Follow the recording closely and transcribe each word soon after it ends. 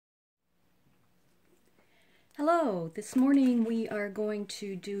Hello, this morning we are going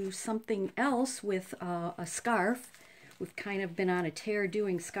to do something else with a scarf. We've kind of been on a tear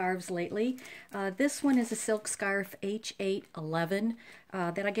doing scarves lately. This one is a silk scarf H811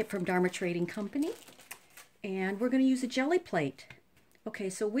 that I get from Dharma Trading Company. And we're going to use a jelly plate. Okay,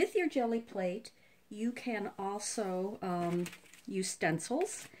 so with your jelly plate, you can also use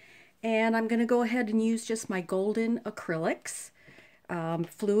stencils. And I'm going to go ahead and use just my golden acrylics,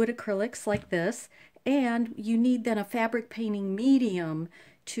 fluid acrylics like this. And you need then a fabric painting medium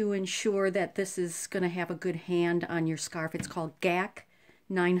to ensure that this is going to have a good hand on your scarf. It's called GAC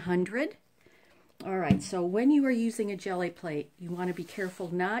 900. All right, so when you are using a jelly plate, you want to be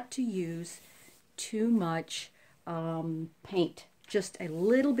careful not to use too much paint. Just a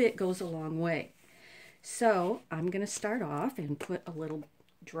little bit goes a long way. So I'm going to start off and put a little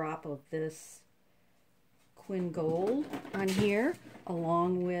drop of this Quin Gold on here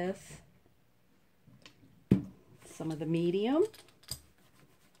along with some of the medium.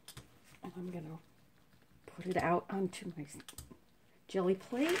 And I'm going to put it out onto my jelly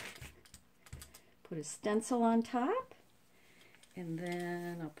plate. Put a stencil on top. And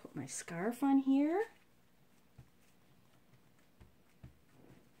then I'll put my scarf on here.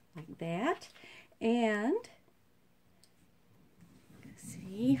 Like that. And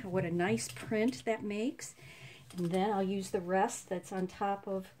see what a nice print that makes. And then I'll use the rest that's on top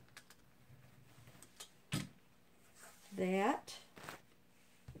of that.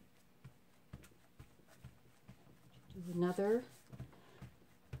 Do another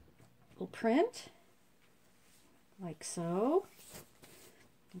little print like so.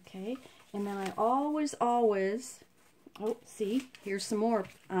 Okay, and then I always, oh, see, here's some more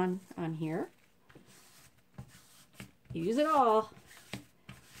on here. Use it all.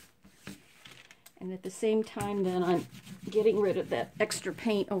 And at the same time, then I'm getting rid of that extra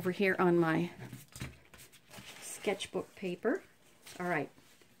paint over here on my sketchbook paper. All right,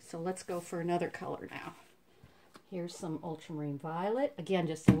 so let's go for another color now. Here's some ultramarine violet. Again,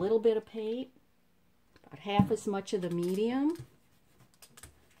 just a little bit of paint, about half as much of the medium.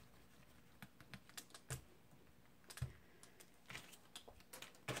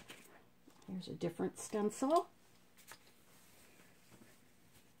 Here's a different stencil.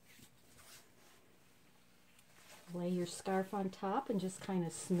 Lay your scarf on top and just kind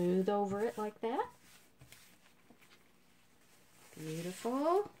of smooth over it like that.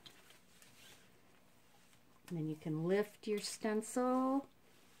 Beautiful. And then you can lift your stencil.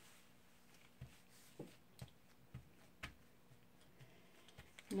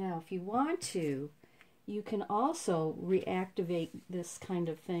 Now, if you want to, you can also reactivate this kind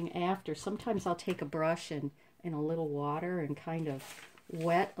of thing after. Sometimes I'll take a brush and in a little water and kind of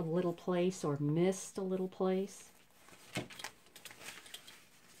wet a little place or mist a little place.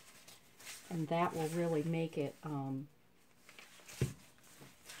 And that will really make it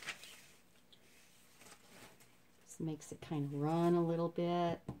makes it kind of run a little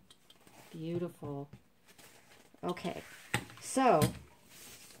bit. Beautiful. Okay, so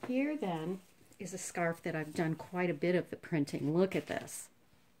here then is a scarf that I've done quite a bit of the printing. Look at this.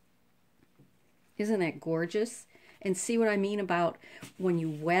 Isn't that gorgeous? And see what I mean about when you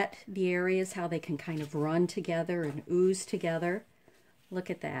wet the areas, how they can kind of run together and ooze together.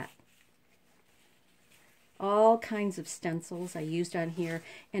 Look at that. All kinds of stencils I used on here,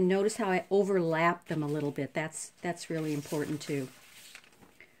 and notice how I overlap them a little bit. That's really important too.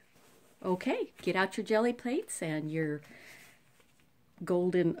 Okay, get out your jelly plates and your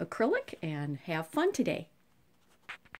golden acrylic and have fun today.